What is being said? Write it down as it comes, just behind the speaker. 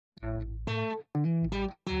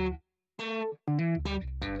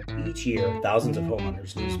Each year, thousands of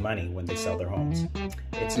homeowners lose money when they sell their homes.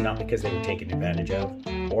 It's not because they were taken advantage of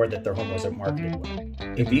or that their home wasn't marketed well.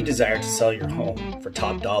 If you desire to sell your home for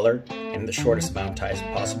top dollar and the shortest amount of time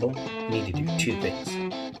possible, you need to do two things.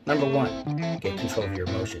 Number one, get control of your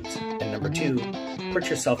emotions. And number two, put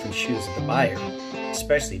yourself in the shoes of the buyer,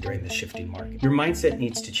 especially during the shifting market. Your mindset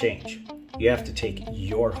needs to change. You have to take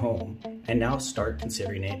your home and now start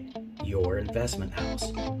considering it your investment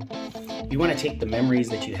house. You want to take the memories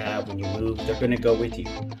that you have when you move, they're going to go with you.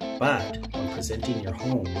 But when presenting your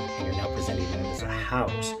home, and you're now presenting it as a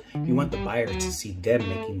house, you want the buyer to see them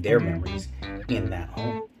making their memories in that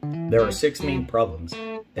home. There are 6 main problems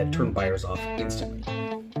that turn buyers off instantly.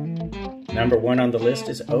 Number one on the list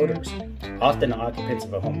is odors. Often occupants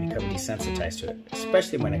of a home become desensitized to it,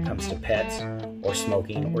 especially when it comes to pets or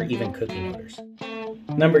smoking or even cooking odors.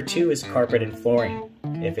 Number two is carpet and flooring.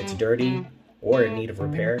 If it's dirty or in need of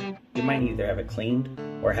repair, you might either have it cleaned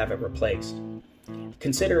or have it replaced.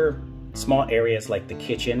 Consider small areas like the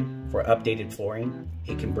kitchen for updated flooring.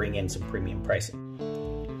 It can bring in some premium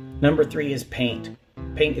pricing. Number three is paint.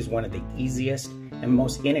 Paint is one of the easiest and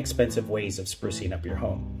most inexpensive ways of sprucing up your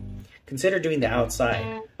home. Consider doing the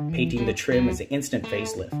outside. Painting the trim is an instant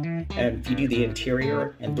facelift. And if you do the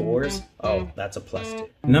interior and doors, oh, that's a plus too.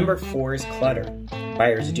 Number four is clutter.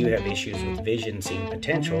 Buyers do have issues with vision seeing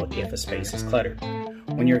potential if a space is cluttered.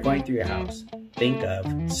 When you're going through your house, think of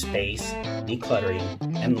space,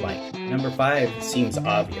 decluttering, and light. Number five seems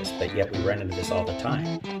obvious, but yet we run into this all the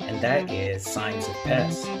time, and that is signs of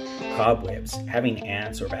pests. Cobwebs, having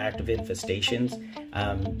ants or active infestations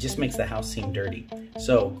just makes the house seem dirty.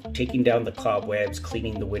 So taking down the cobwebs,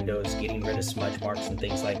 cleaning the windows, getting rid of smudge marks and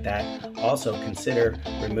things like that. Also consider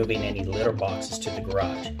removing any litter boxes to the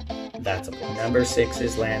garage. That's a plus. Number six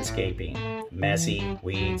is landscaping. Messy,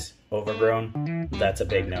 weeds, overgrown, that's a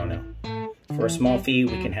big no-no. For a small fee,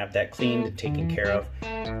 we can have that cleaned and taken care of,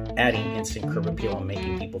 adding instant curb appeal and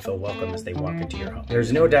making people feel welcome as they walk into your home.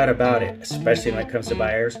 There's no doubt about it, especially when it comes to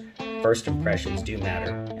buyers, first impressions do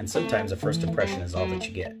matter, and sometimes a first impression is all that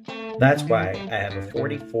you get. That's why I have a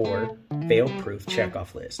 44 fail-proof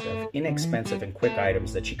checkoff list of inexpensive and quick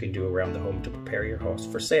items that you can do around the home to prepare your house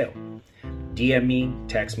for sale. DM me,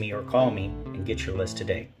 text me, or call me and get your list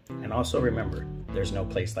today. And also remember, there's no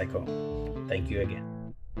place like home. Thank you again.